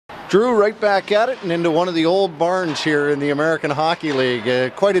Drew, right back at it and into one of the old barns here in the American Hockey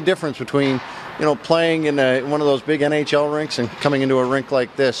League. Quite a difference between, playing in one of those big NHL rinks and coming into a rink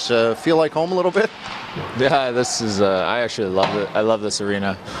like this. Feel like home a little bit? Yeah, this is. I actually love it. I love this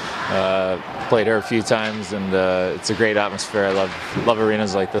arena. Played here a few times, and it's a great atmosphere. I love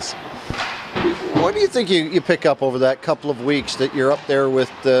arenas like this. What do you think you pick up over that couple of weeks that you're up there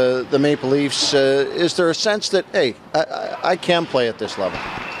with the Maple Leafs? Is there a sense that, hey, I can play at this level?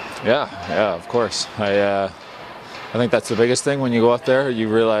 Yeah, of course. I think that's the biggest thing when you go out there. You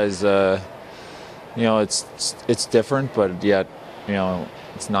realize, it's different, but yet,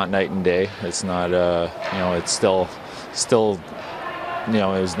 it's not night and day. It's not, it's still, it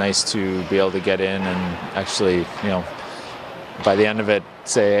was nice to be able to get in and actually, by the end of it,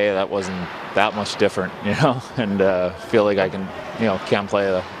 say, hey, that wasn't that much different, and feel like I can play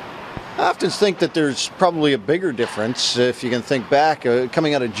that. I often think that there's probably a bigger difference, if you can think back,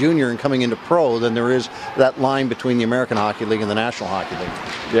 coming out of junior and coming into pro, than there is that line between the American Hockey League and the National Hockey League.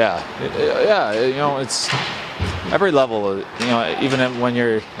 Yeah, it's every level. Even when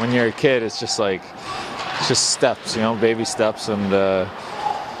you're a kid, it's just steps, baby steps, and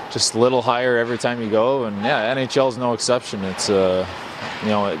just a little higher every time you go. And yeah, NHL is no exception. It's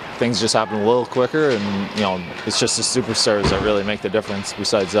things just happen a little quicker, and it's just the superstars that really make the difference.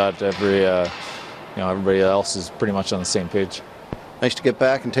 Besides that, everybody else is pretty much on the same page. Nice to get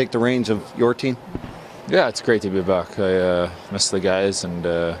back and take the reins of your team. Yeah, it's great to be back. I miss the guys, and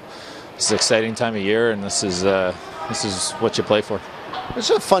it's an exciting time of year, and this is what you play for. It's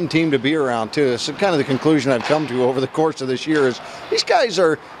a fun team to be around too. It's kind of the conclusion I've come to over the course of this year is these guys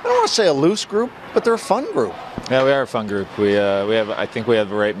are, I don't want to say a loose group, but they're a fun group. Yeah, we are a fun group. I think we have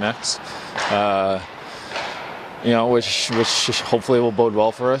the right mix. Which hopefully will bode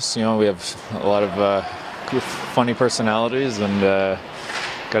well for us. We have a lot of funny personalities, and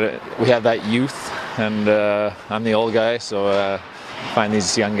we have that youth, and I'm the old guy, so I find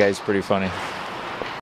these young guys pretty funny.